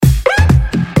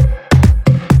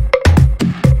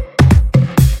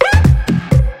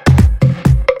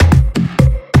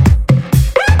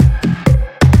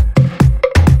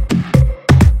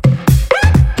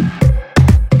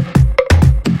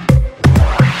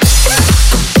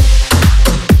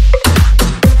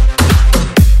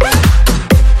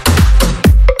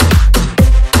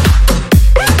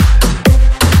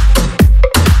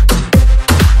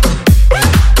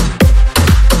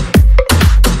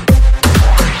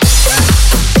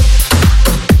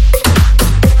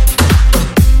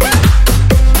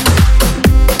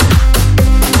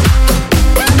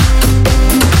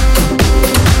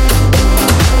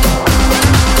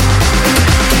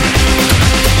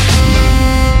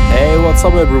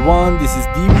What's up, everyone? This is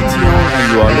DBTN,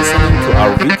 and you are listening to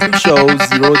our weekly show,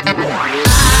 Zero DB.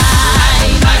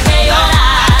 Ay, no hay que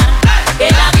llorar, que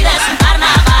la vida es un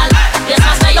carnaval y es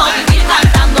más bello vivir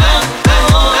cantando.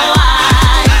 Oh,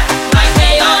 ay, no hay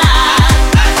que llorar,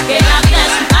 que la vida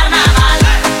es un carnaval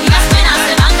y las penas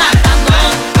se van cantando.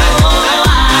 Oh,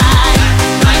 ay,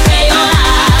 no hay que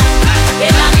llorar, que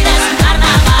la vida es un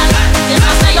carnaval y es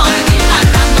más bello vivir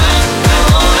cantando.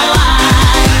 Oh,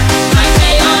 ay, no hay que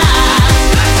llorar,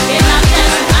 que la vida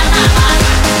es un carnaval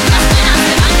y las penas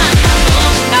se van cantando.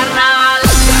 Carnaval.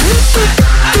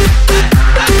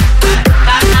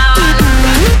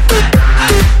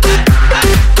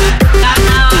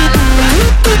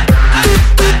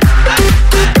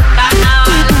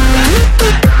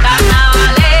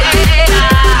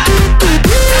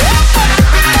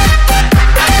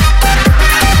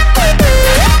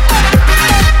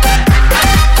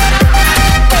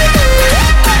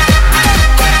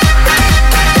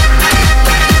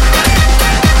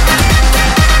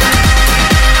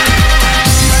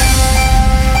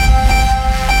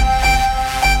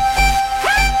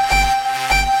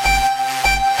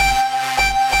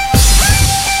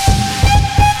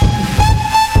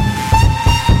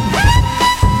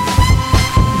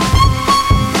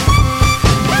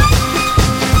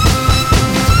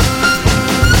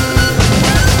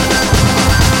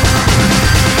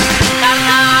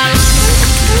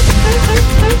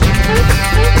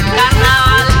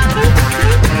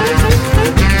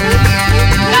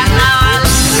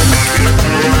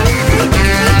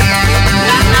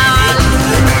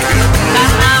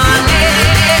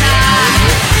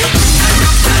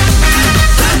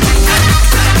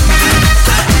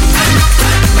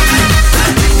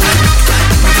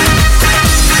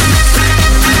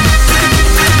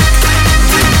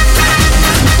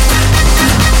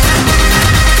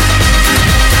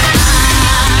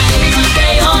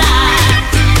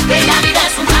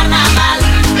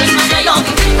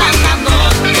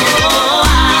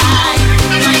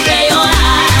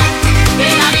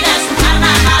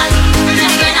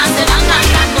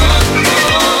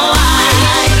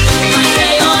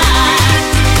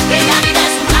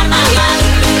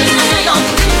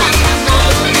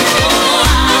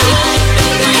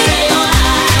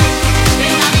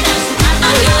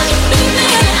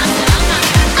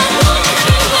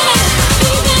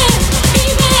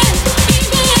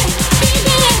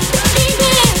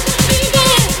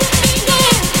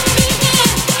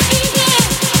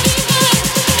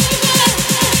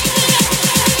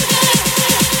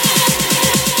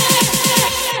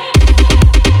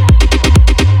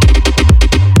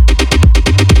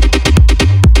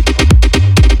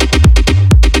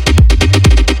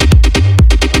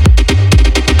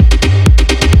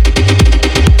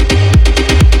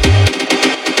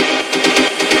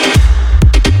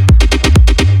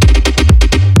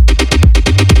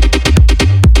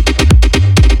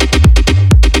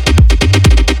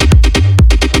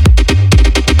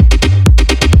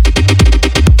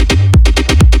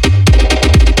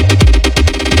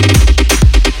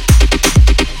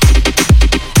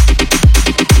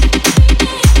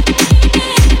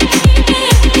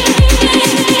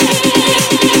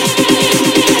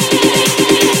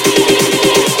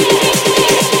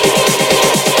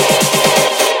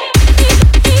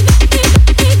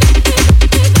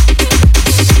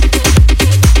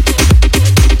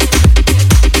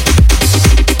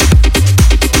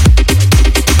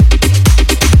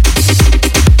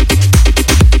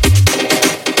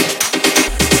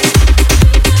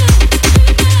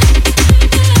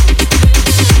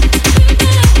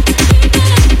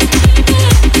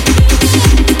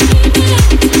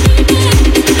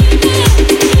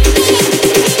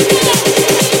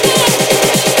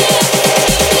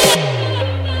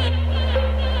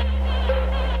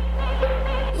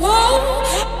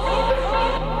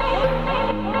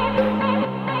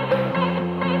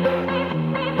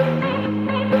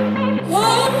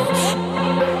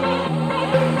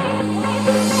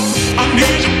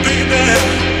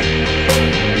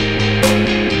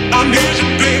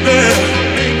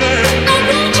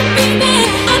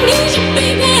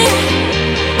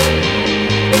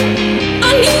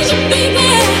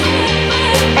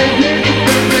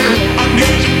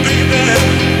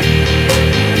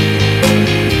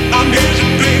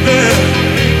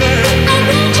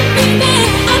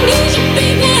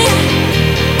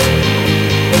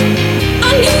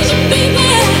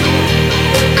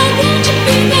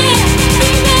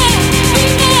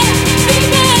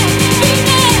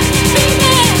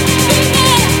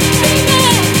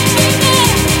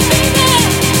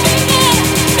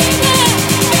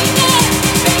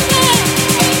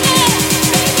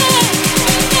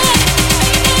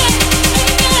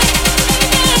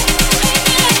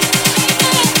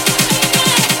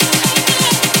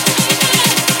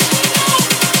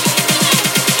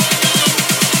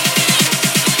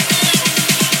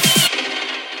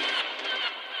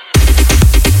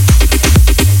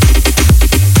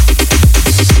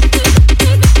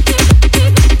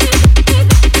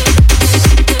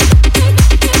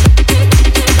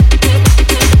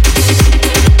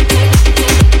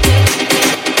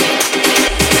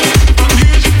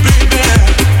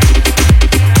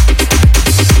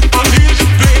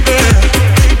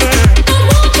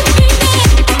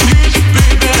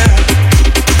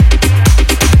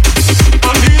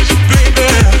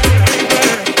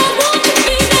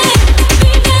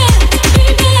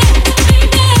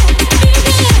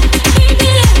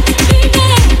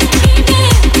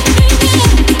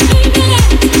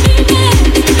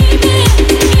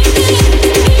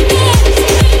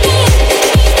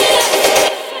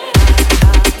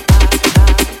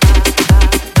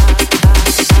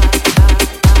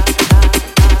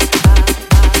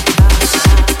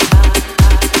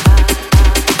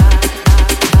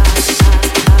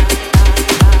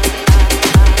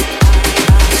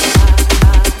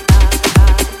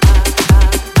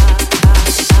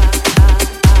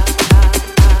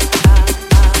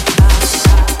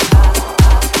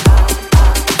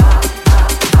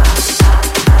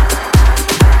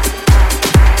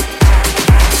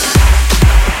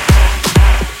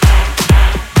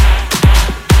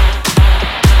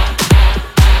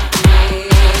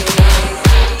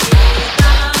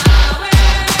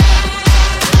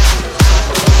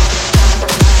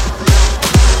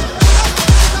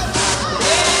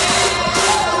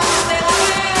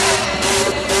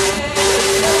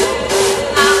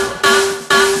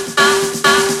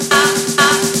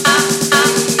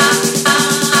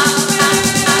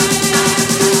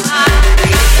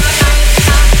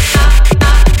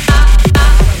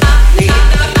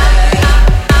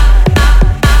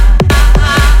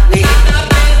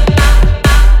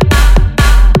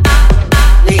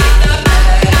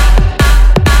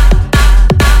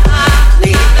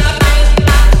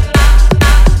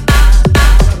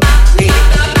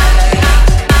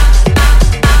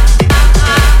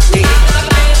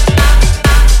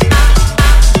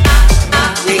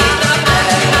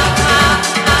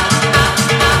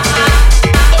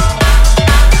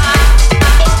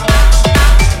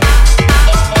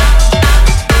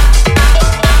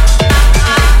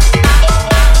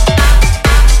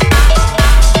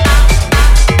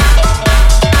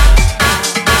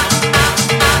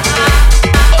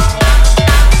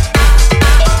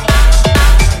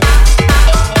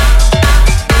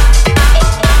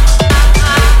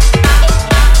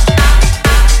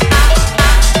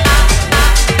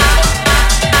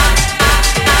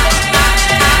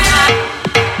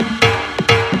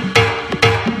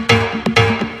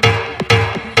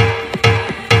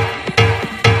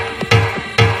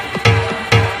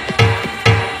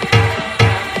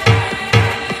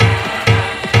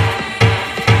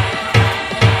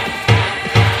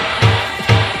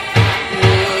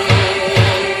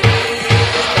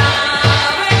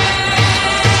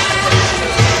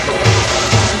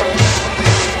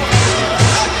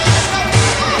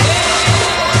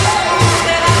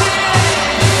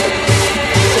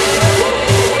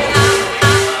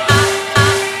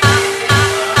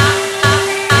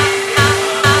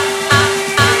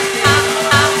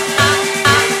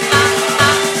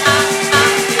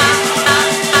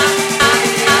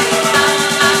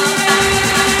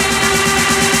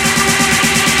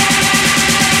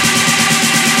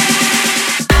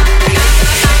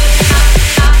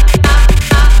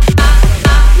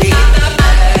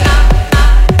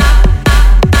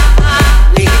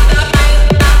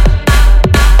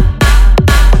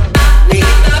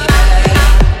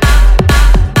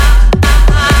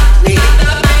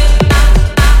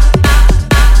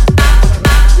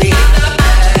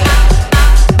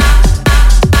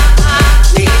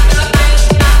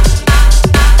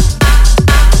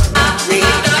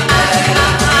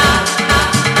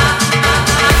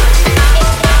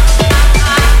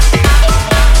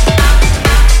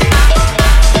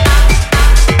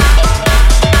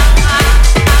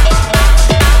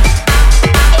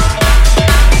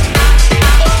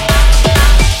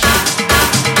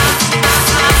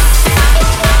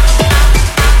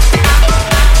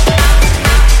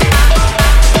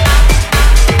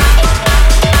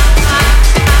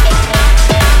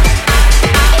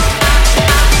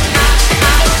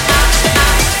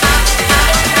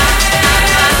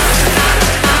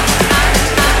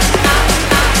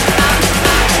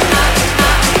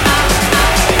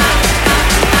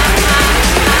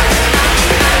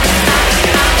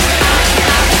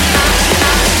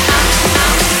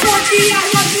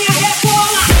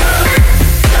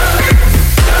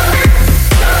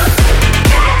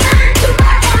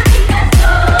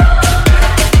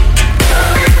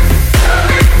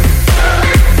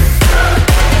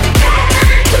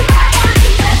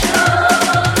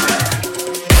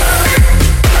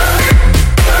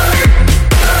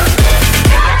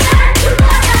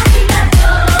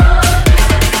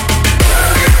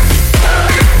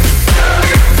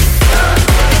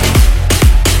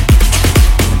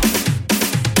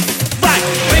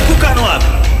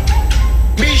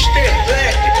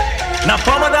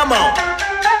 mão,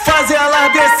 faz ela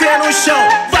descer no chão.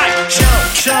 Vai! Chão,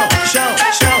 chão, chão,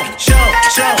 chão, chão,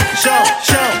 chão, chão,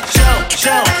 chão, chão,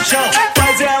 chão, chão.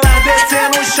 Faz ela descer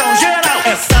no chão, geral.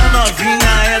 Essa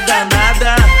novinha é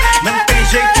danada, não tem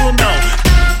jeito não.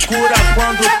 Cura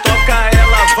quando toca,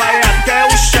 ela vai até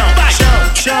o chão. Chão,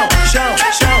 chão, chão,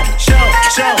 chão, chão,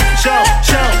 chão, chão,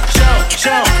 chão, chão,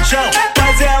 chão, chão.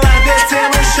 Faz ela descer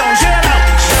no chão, geral.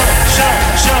 Chão,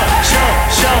 chão, chão,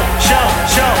 chão, chão,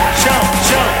 chão, chão,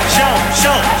 chão, chão,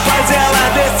 chão. Faz ela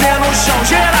descer no chão,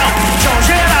 geral. Chão,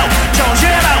 geral, chão,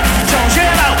 geral, chão,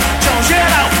 geral, chão,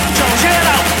 geral, chão,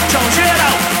 geral, chão,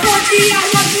 geral. Porque a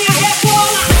novinha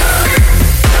rebola.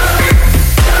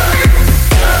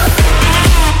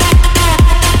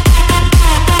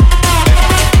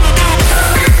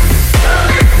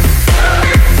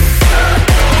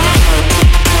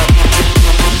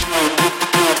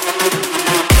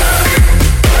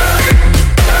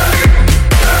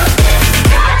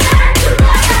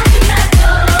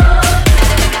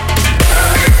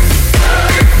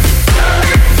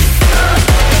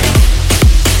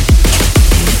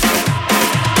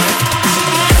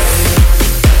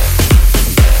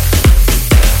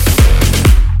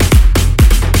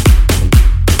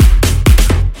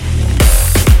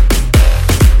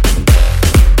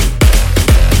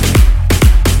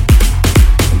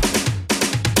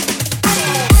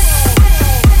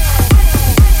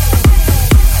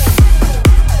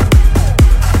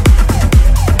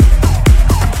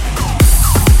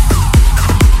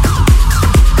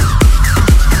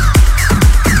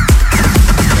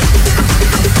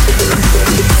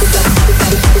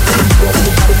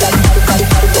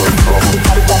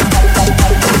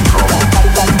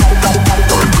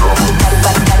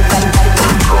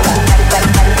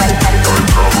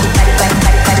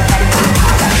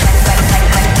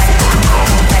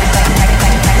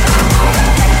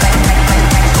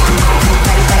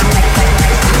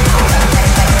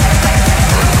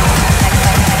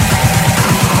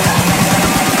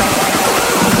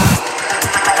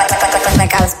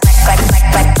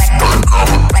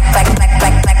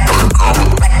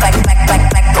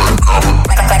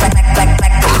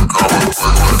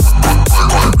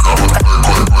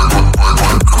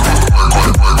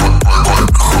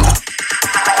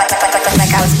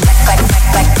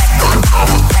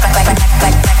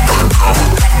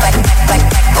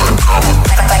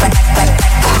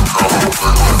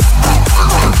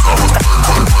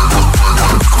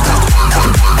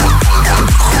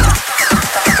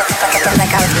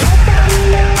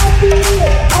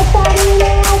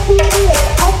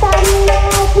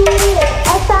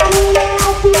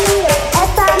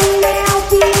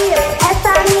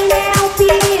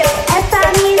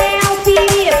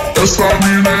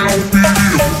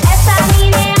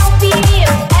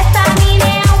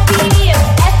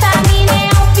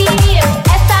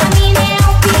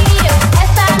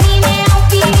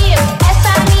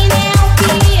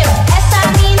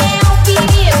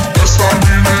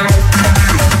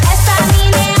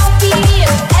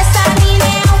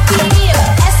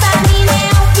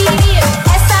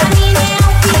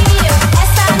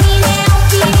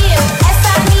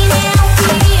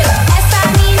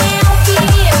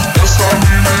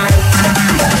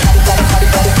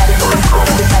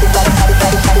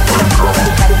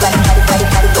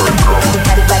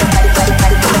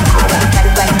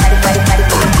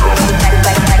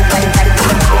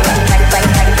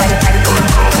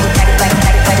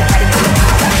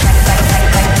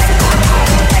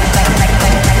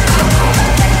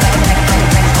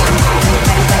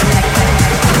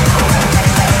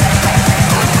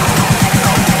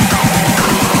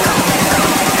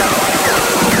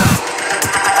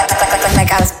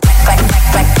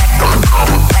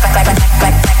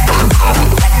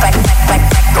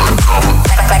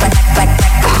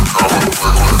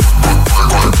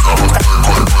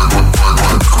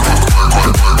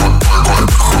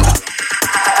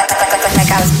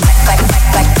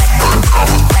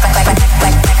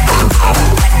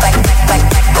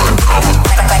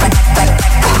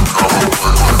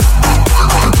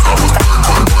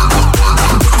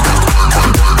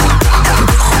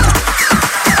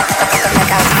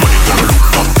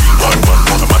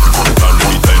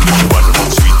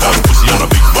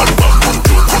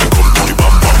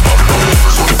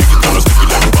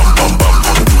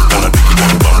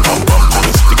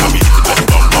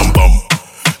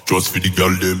 Just for the girl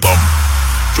them bam.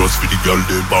 Just for the girl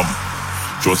them bam.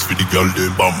 Just for the girl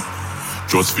them bam.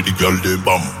 Just for the girl them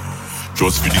bam.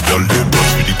 Just for the girl them.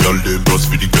 Just for the girl them. Just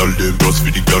for the girl them. Just for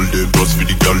the girl them. Just for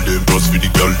the girl them. Just for the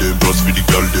girl them. Just for the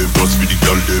girl them. Just for the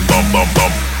girl them. Bam bam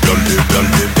bam. Girl them. Girl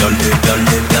them. Girl them. Girl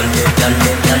them. Girl them. Girl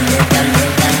them. Girl them. Girl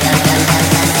them. Girl them. Girl them.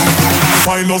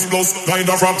 Find minus plus, kind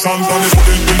of fractions. And it's put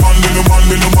it in man, in the man,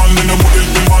 in the man, in the put it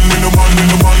in man, in the man,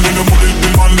 in the man, in the put it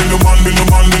in man, in the man, in the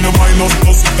man, in the minus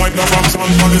plus, kind of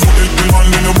fractions. And it's put it in man,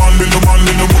 in the man, in the man,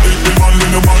 in the put it in man,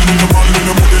 in the man, in the man, in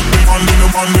the put it in man, in the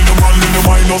man, in the man, in the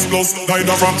minus plus, kind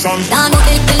of fractions. Dan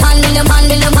put it in man, in the man,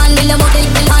 in the man, in the put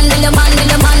it in man, in the man, in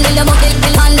the man, in the put it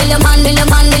in man, in the man, in the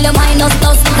man, in the minus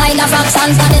plus, kind of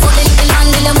fractions. And it's put it in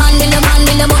man, in the man, in the man,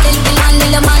 in the put it in man,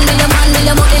 in the man, in the man, in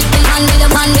the put it in man, in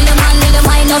the man, in the man, in the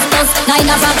minus plus, kind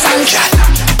of fractions.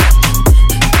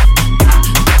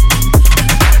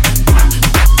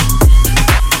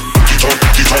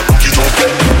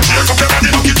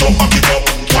 Back it up,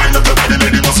 wind up your body,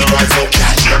 make the muscle rise up.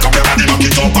 Shake up your body, back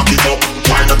it up,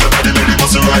 wind up your body, make the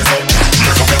muscle rise up.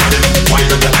 Shake up your body,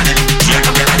 wind up your body, shake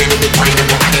up your body, wind up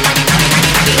your body,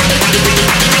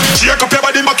 shake up your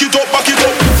body, back it up, back it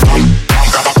up. Pam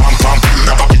pam gaba pam pam,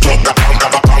 gaba back it up, gaba pam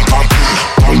gaba pam pam,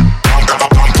 pam pam gaba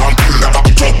pam pam, gaba back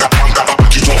it up, gaba pam gaba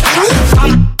back it up.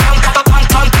 Pam pam gaba pam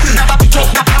pam, gaba back it up,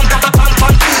 gaba pam gaba pam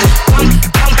pam, pam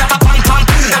pam gaba pam pam,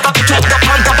 gaba back it up, gaba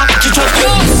pam gaba back it up.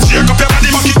 Shake up your body,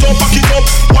 back it up,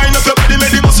 wind up your body,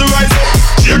 make the muscle rise up.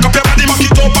 Shake up your body, back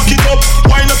it up,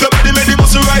 wind up your body, make the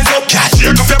muscle rise up.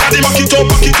 Shake up your body, back it up,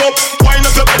 wind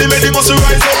up your body, make the muscle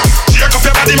rise up. Shake up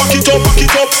your body, back it up,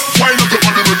 wind up your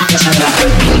body, make the muscle rise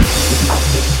up.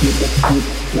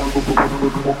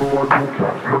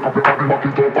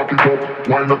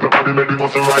 Wind up your body, make the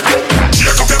muscle rise up.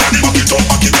 Shake up your body, back it up,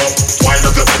 wind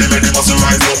up your body, make the muscle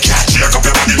rise up. Shake up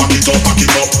your body, back it up,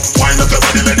 wind up your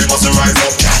body, make the muscle rise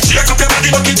up. Shake up your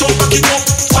body, back it up,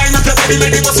 wind up your body,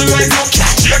 make the muscle rise up.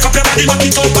 Shake up your body, back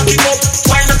it up,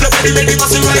 wind up your body, make the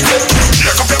muscle rise up.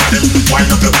 Shake up your body,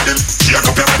 wind up your body, shake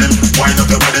up your body, wind up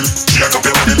your body, shake up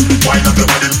your body, wind up your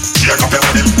body, shake up your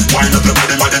body, wind up your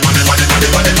body, body, body, body,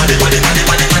 body, body, body, body,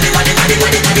 body, body, body,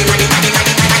 body, body, body, body,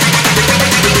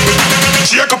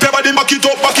 shake up your body, back it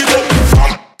up,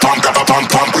 pam pam gaba pam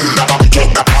pam, gaba back it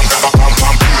up, gaba pam gaba pam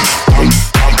pam, pam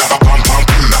pam gaba pam pam,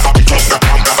 gaba back it up, gaba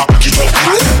pam gaba back it up,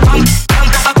 pam pam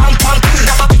gaba pam pam,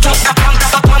 gaba back it up, gaba pam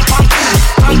gaba pam pam,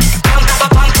 pam pam gaba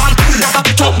pam pam, gaba back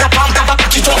it up, gaba pam gaba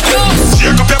back it up.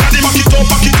 Shake up your body, back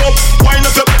it up, wind up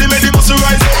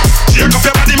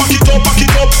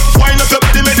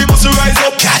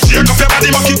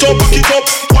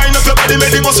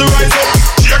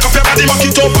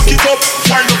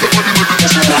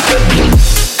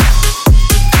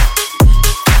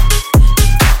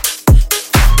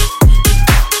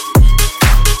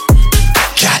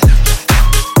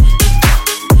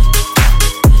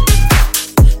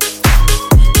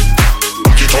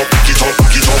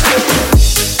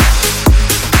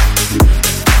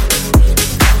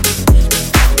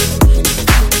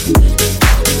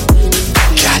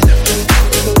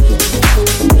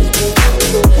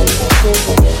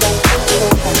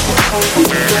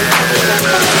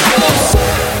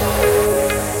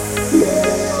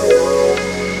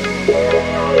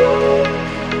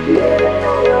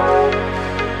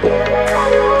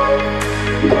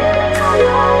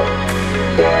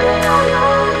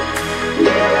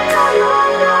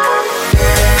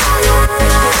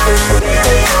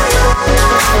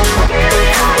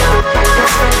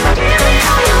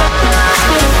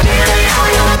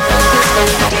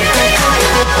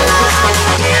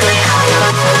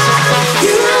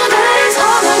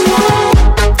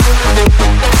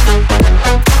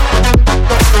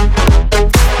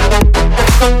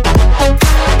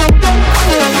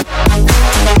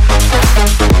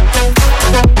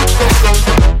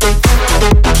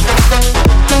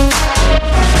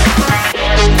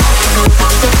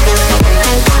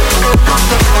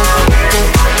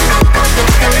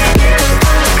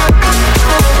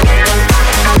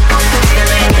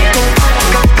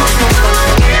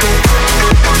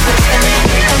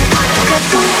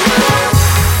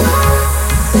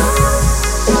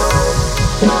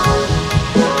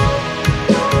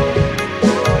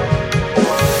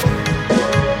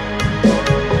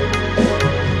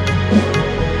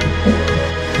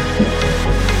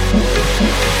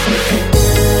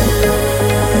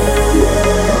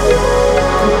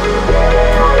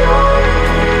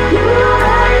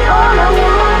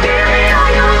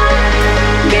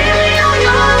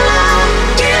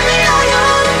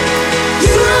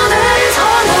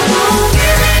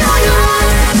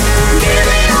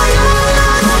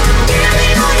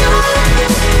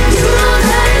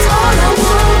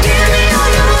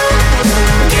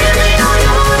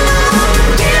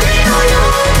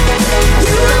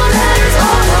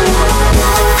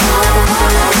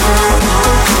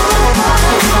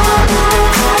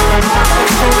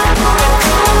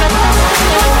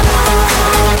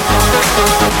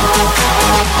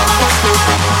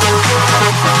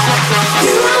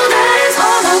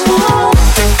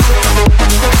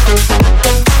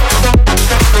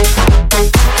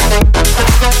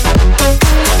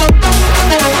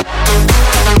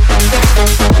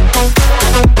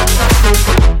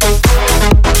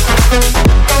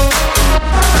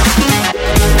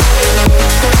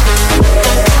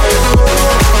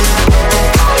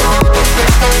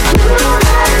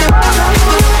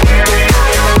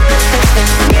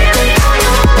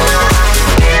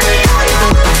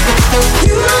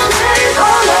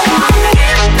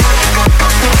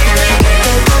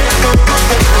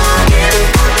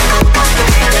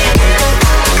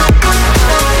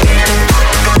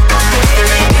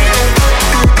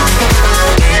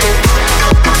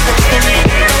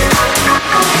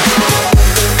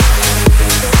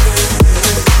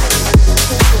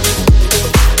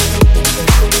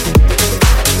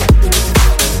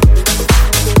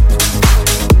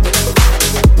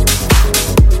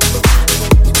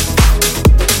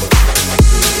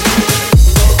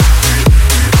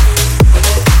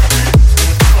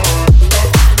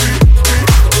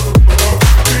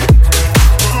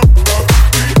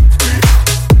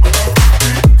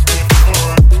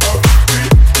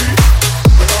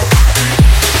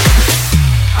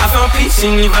peace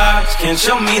in your vibes. Can't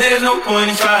show me there's no point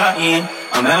in trying.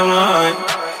 I'm at one,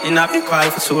 and I've been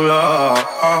quiet for too long.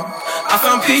 I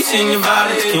found peace in your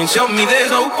vibes. Can't show me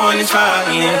there's no point in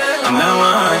trying. I'm at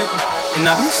one, and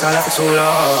I've been silent for too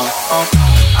long.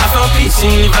 I found peace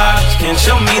in your vibes. Can't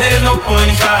show me there's no point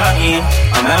in trying.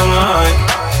 I'm at one,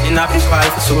 and I've been quiet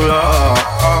for too long.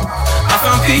 I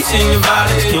found peace in your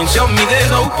vibes. Can't show me there's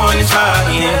no point in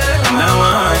trying. I'm at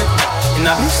one, and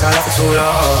I've been silent for too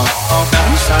long. I've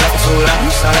been silent for too long. I'm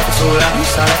silent for too long. I'm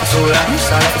silent for too long. I'm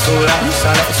silent for too long. I'm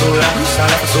silent for too long. I'm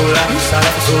silent for too long. I'm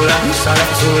silent for too long. I'm silent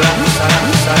for too long. I'm silent.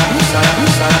 I'm silent. I'm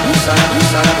silent. I'm silent. I'm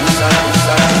silent. I'm silent. I'm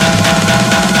silent. I'm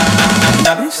silent.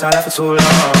 I've been silent for too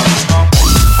long.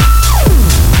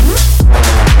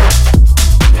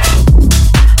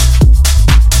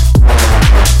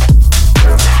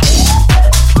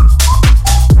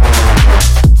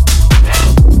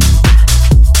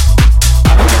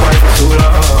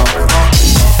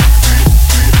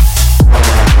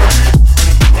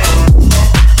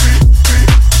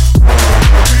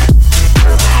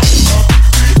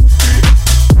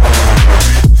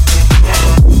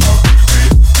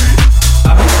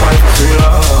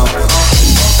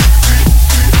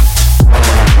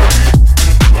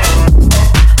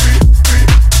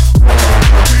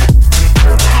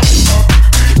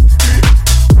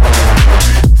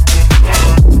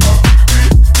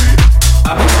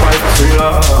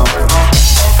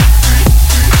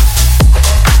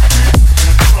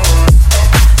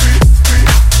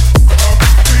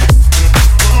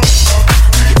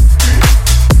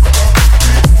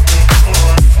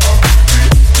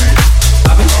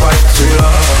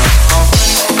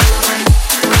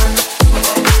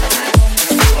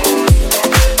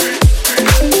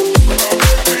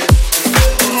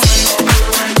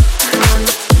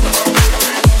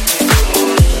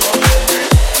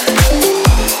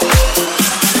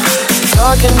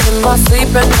 my sleep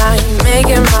at night,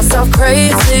 making myself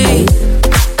crazy.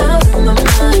 Out of my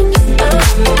mind, out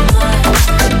of my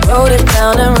mind. Wrote it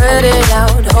down and read it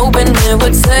out, hoping it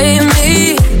would save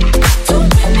me. Don't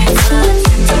make me touch,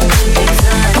 don't make me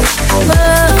touch.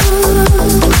 But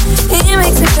he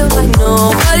makes it feel like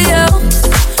nobody else,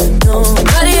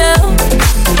 nobody else.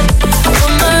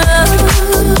 But my love,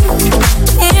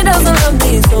 he doesn't love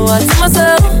me, so I tell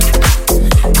myself.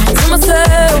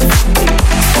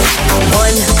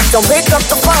 One, don't pick up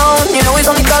the phone. You know he's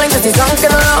only calling cause he's drunk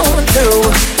and alone. Two,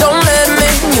 don't let him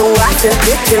in. You have to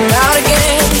kick him out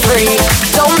again. Three,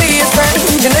 don't be his friend.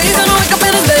 You know you're gonna wake up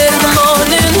in his bed in the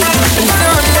morning and he's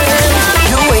running.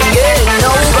 You ain't getting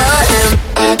over him.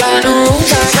 I got no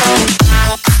time.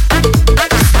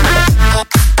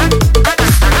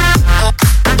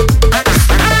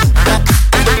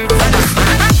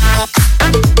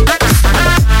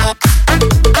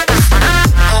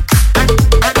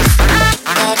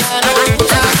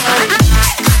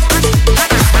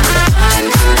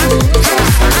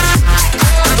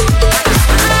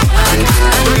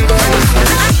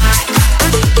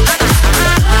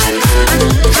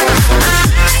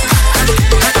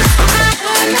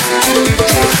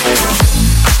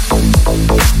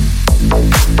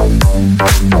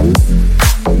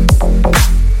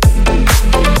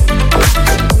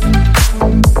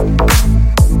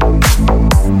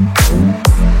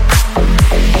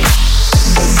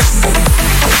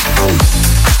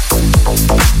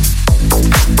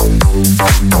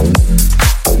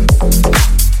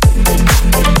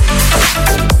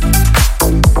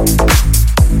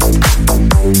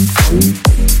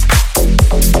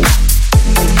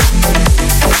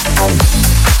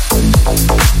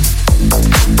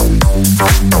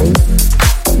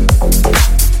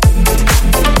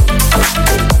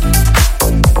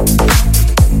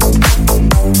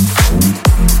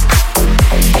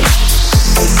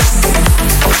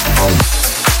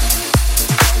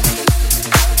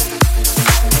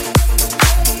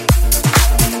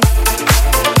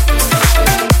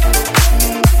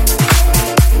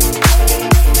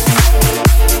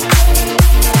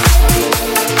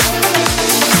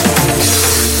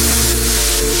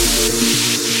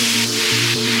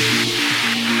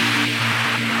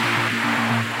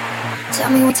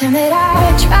 Time that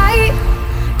I try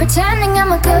pretending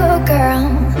I'm a good girl,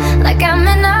 like I'm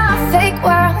in a fake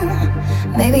world.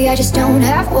 Maybe I just don't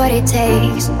have what it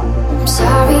takes. I'm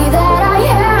sorry that I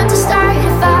had to start a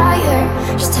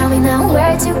fire. Just tell me now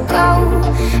where to go.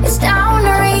 It's down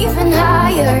or even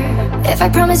higher. If I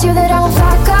promise you that I won't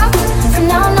fuck up, from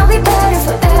now on I'll be better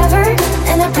forever.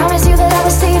 And I promise you that I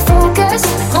will stay focused.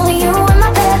 Only you in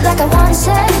my bed like I once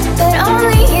said, but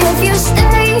only if you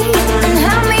stay and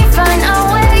help me find a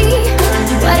way.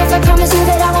 What if I promise you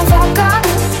that I won't fuck up?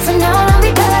 From now on I'll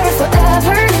be better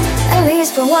forever, at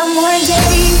least for one more day.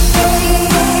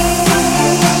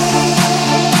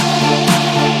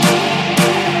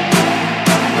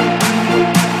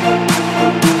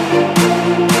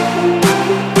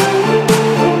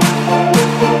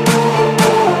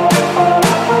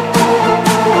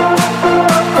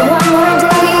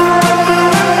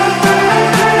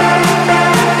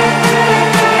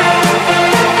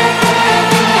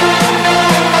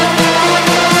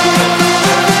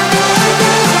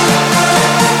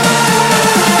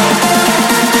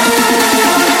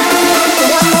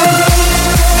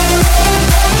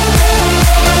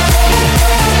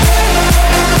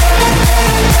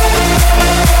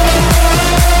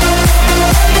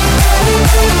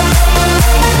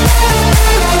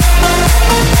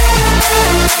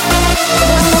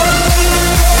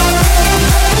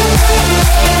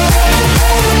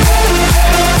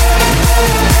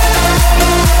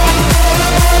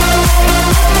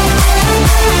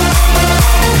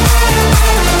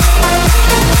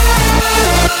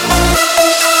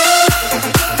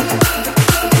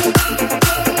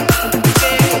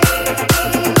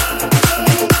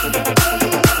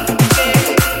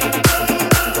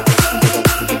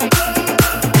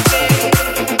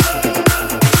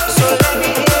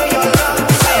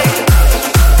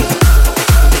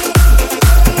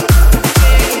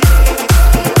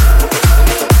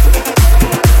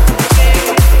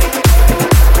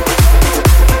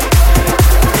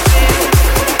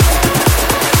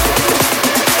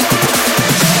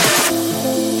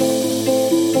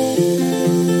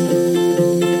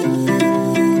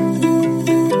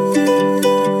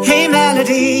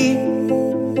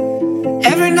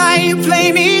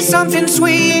 me something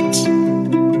sweet.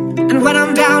 And when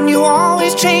I'm down, you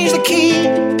always change the key.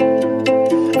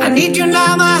 I need you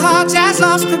now, my heart has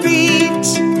lost the beat.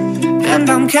 And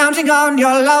I'm counting on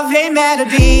your lovely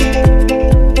melody.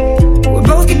 We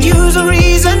both could use a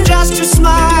reason just to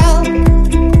smile.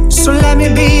 So let me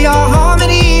be your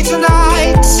harmony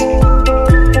tonight.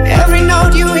 Every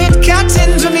note you hit cuts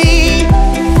into me.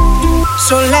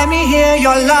 So let me hear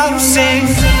your love sing.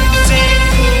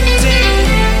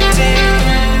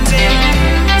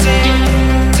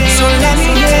 So let me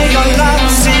hear your love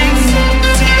sing.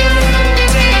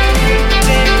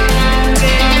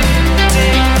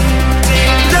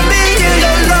 Let me hear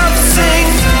your love sing.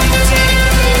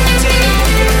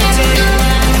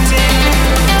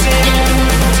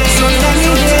 So let me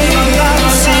hear your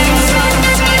love sing.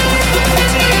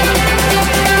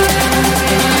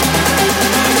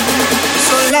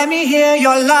 So let me hear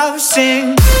your love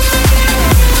sing.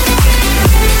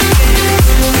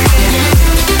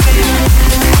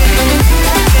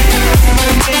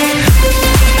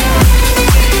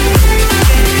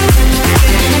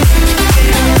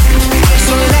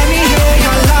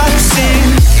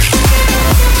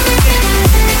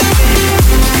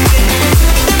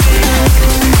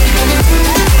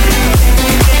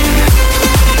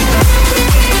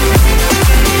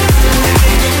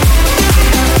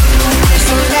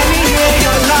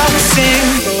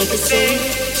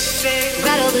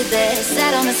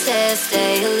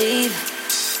 Stay or leave.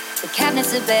 The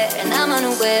cabinets are bare and I'm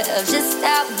unaware of just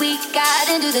how we got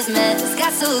into this mess.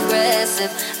 Got so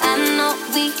aggressive. I know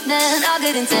we meant all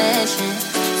good intentions.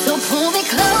 So pull me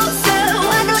closer.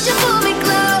 Why don't you pull me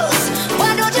close?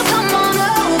 Why don't you come on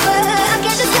over? I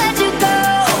can't just let you go.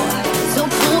 So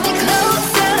pull me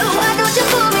closer. Why don't you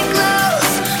pull me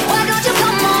close? Why don't you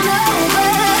come on over?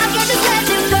 I can't just let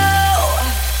you go.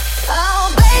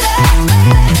 Oh baby,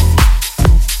 baby.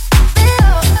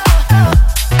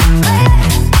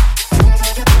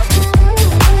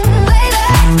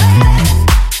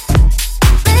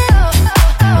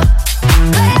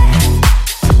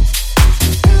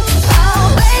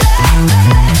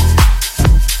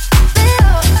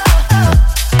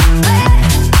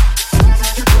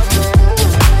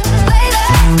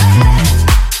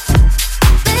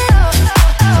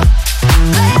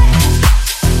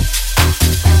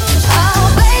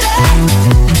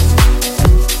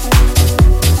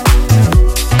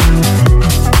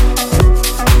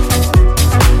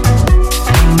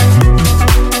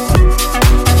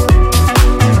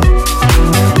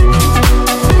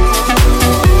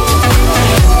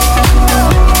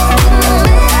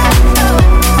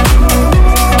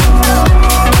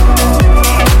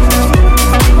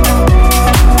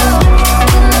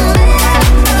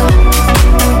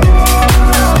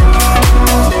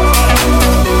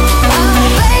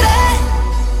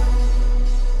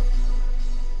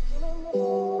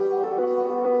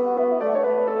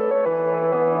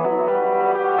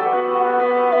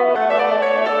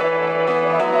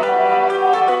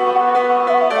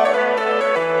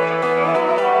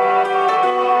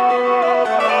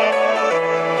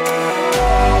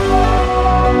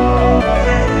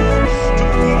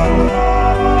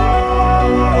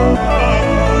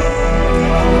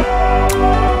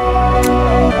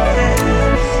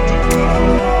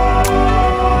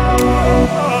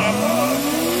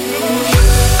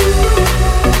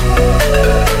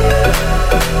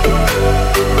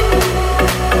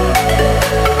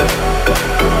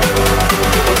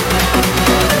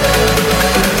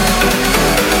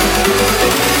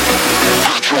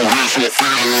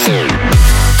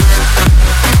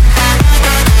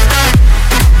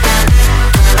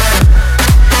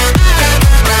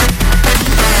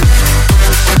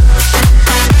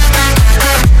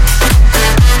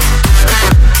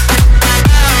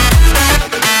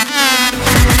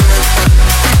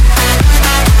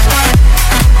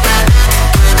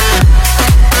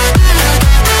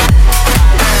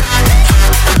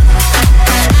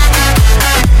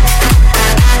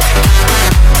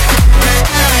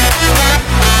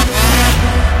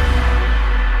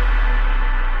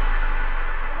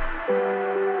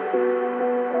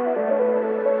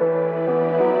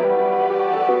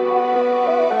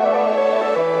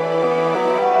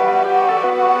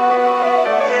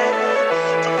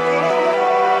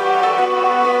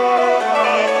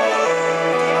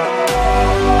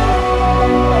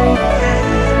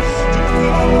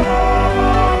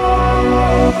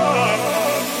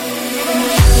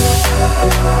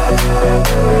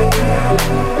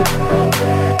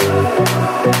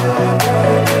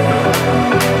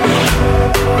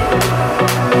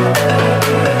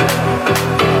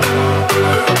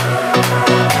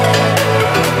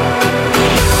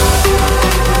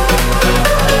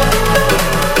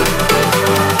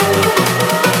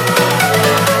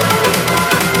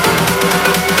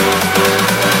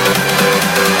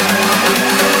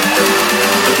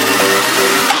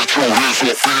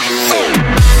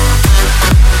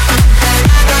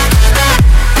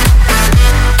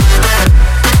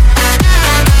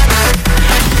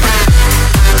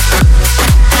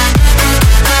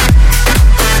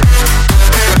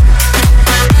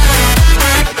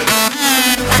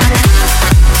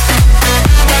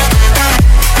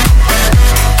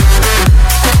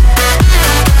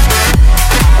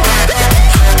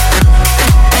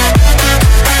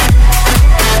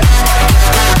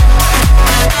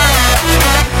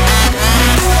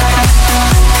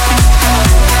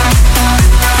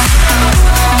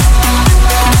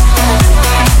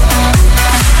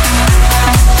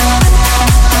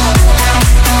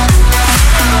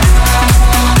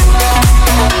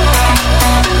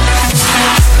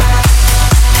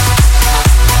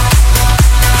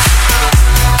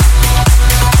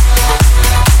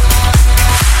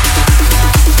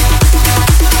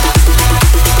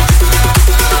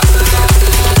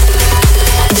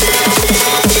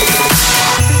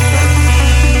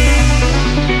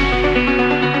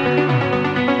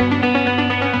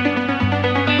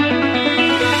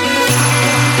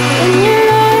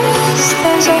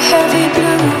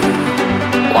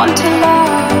 want to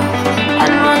love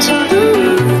and want to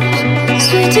lose.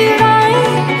 Sweet divine,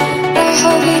 the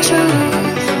holy truth.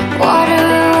 What do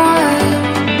I want?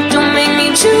 Don't make me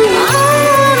choose. I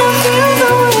wanna feel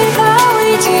the way that we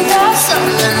did that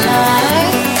summer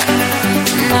night.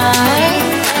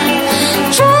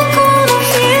 Drunk on a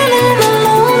feeling,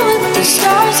 alone with the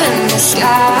stars in the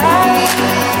sky.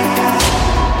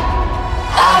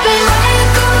 I've been running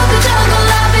through the jungle,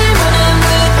 I've been running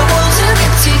with the wolves to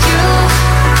get to you,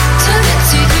 to get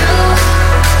to you.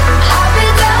 I've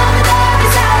been down with every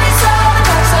side, saw the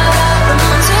dark side of the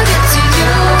moon to get to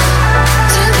you,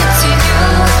 to get to you.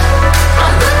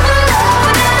 I'm looking up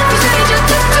and every stage you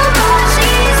took too much,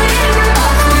 easy,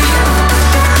 all for you,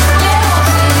 yeah, all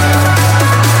for you.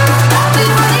 I've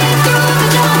been running through the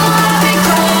jungle, I've been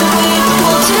crying with the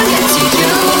wolves to get to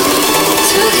you,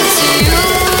 to get to you.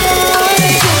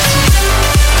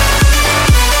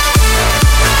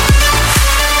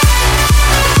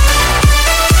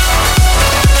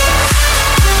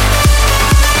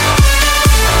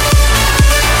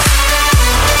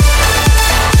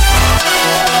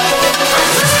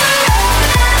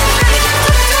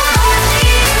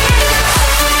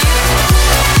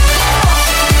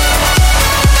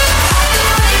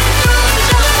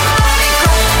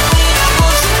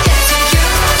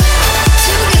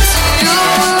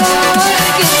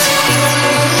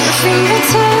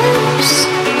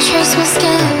 Trace my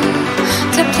skin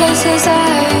to places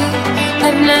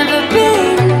I've never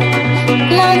been.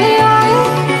 Blind the eye,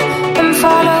 I'm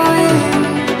following.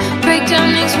 Break down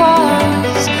these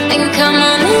walls and come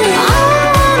on in. I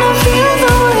wanna feel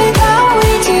the way that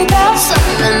we did that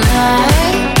summer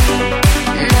night.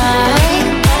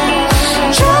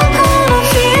 Drunk on a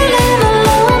feeling,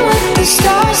 alone with the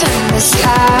stars in the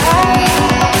sky.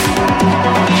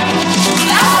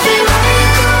 I've been running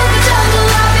through the jungle,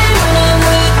 I've been running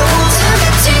with the wolves to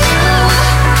get to you,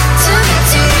 to get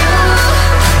to you.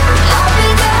 I've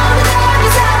been down with every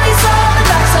side, saw the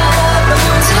dark side of the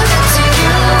moon to get to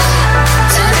you,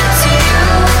 to get to you.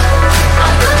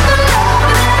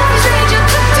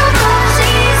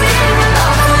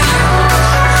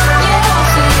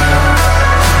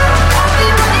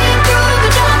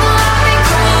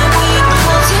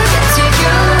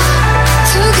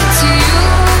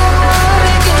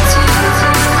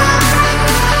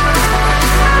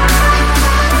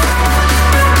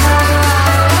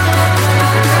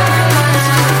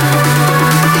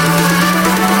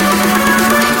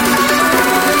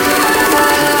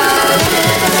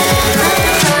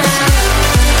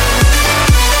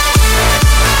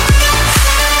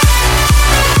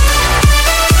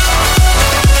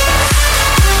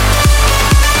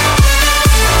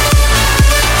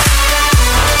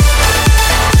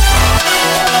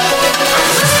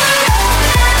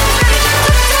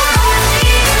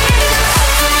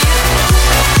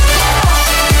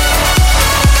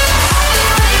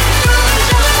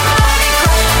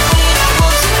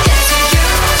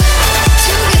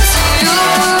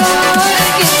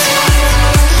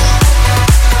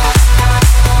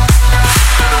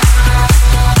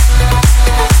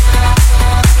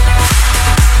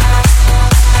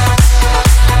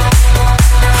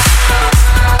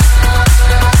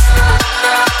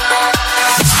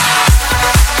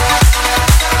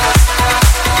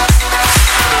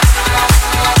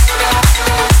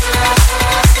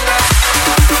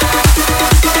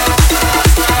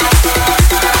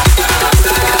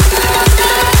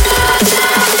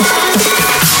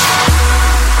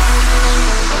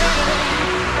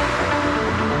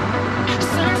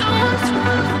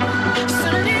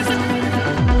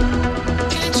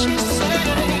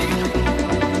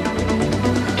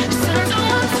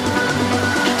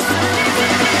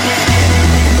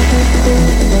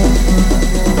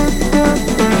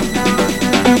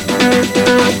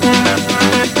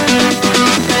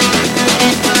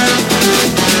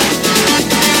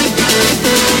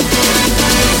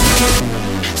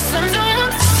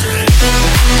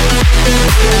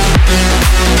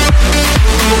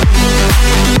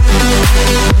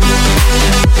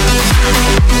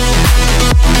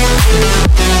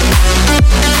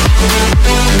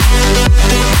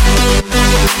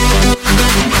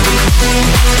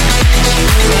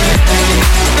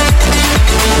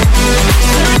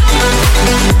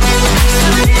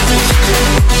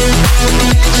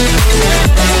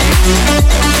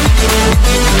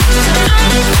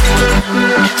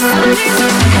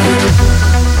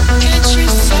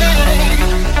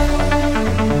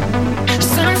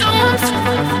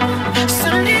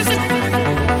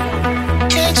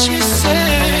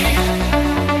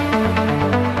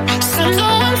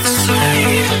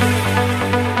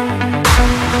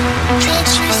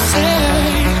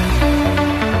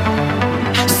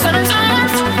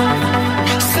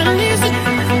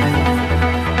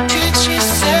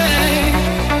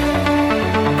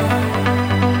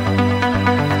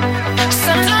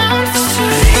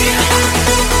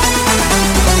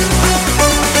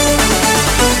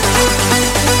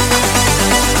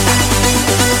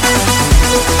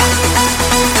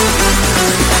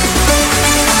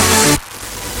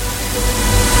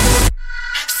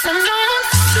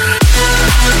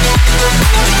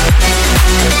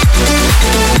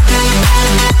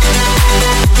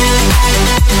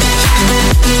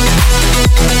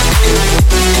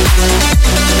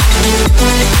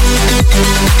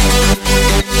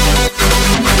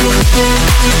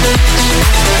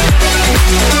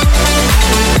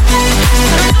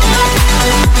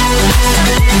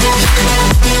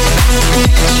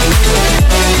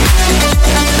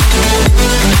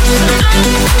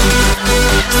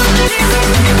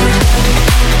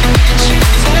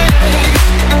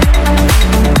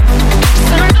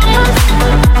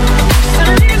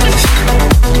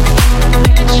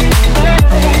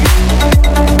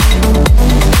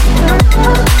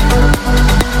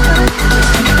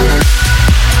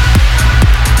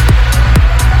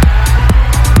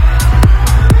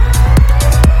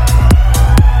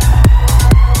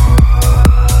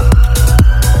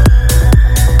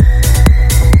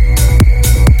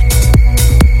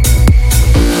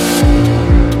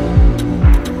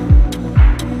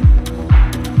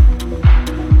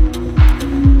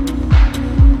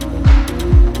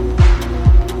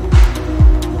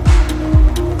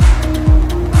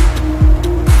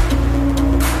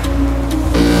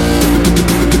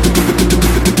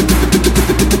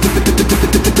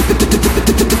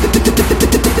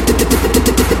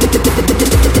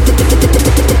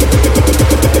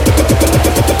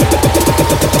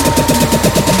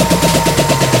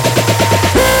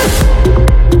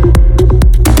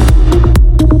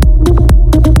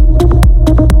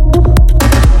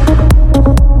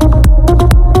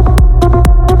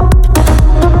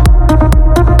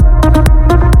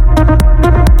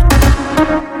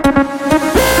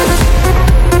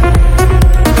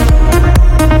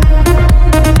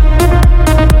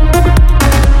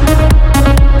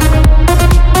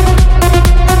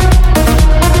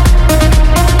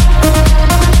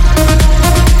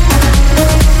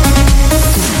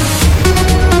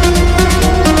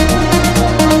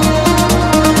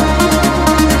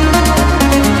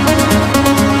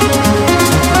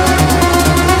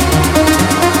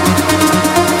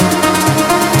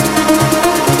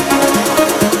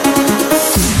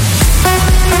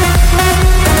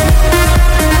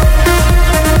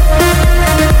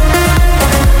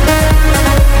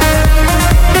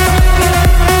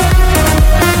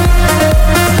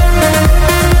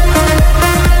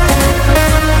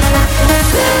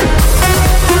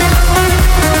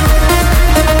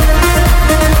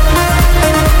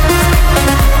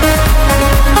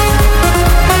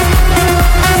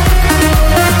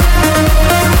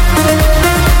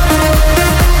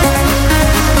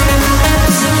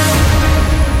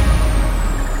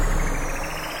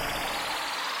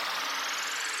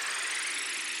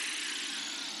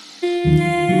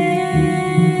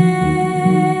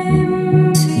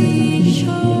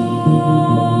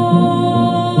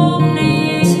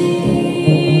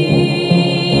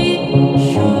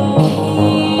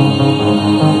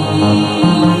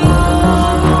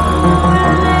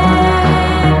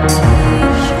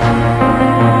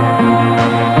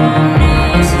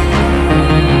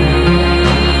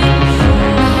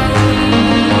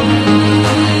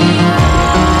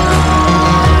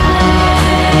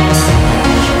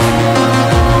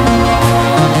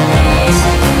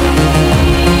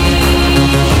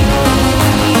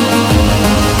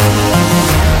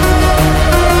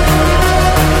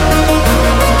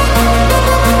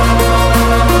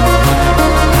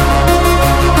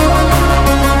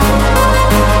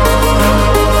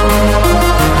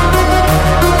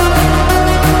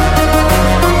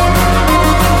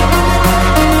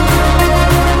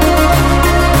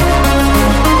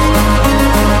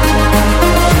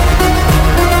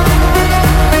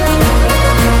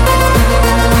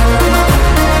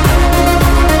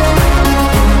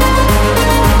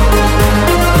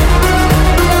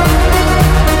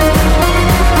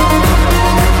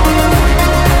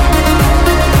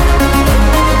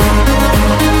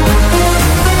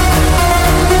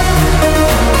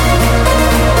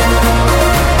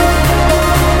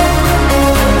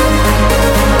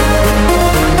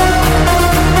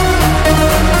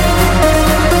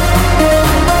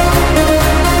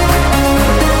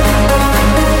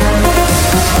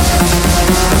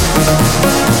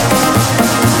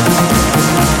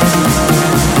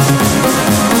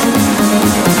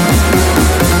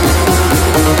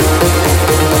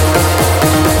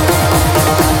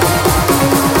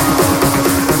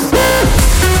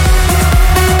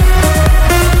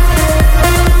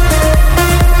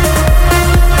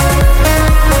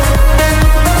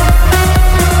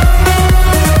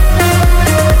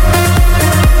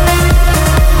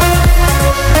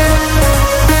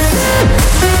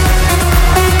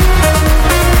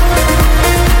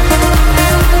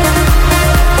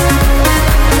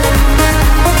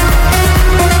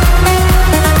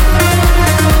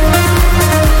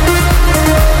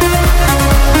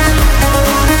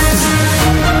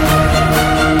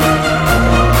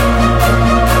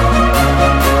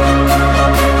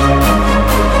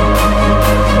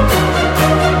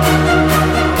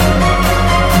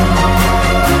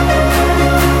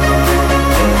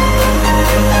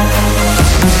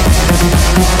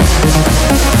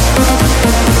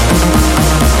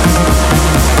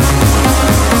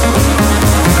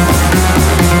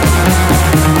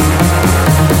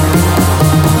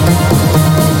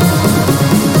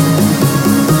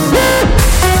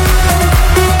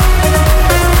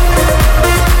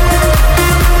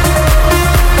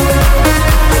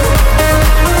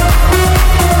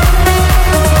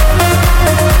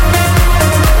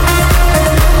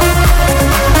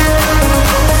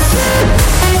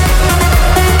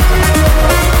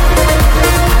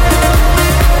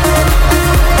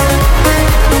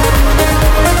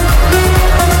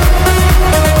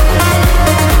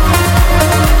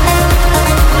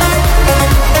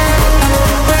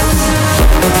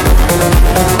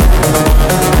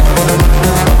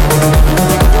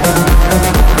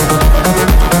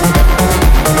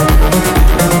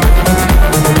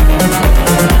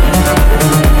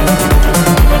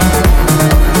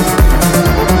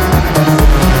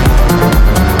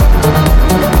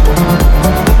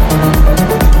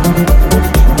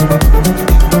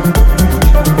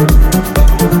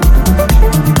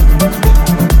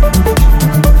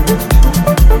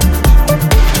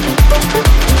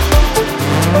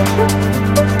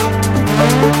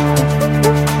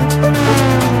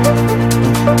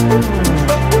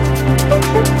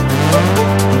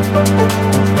 Show.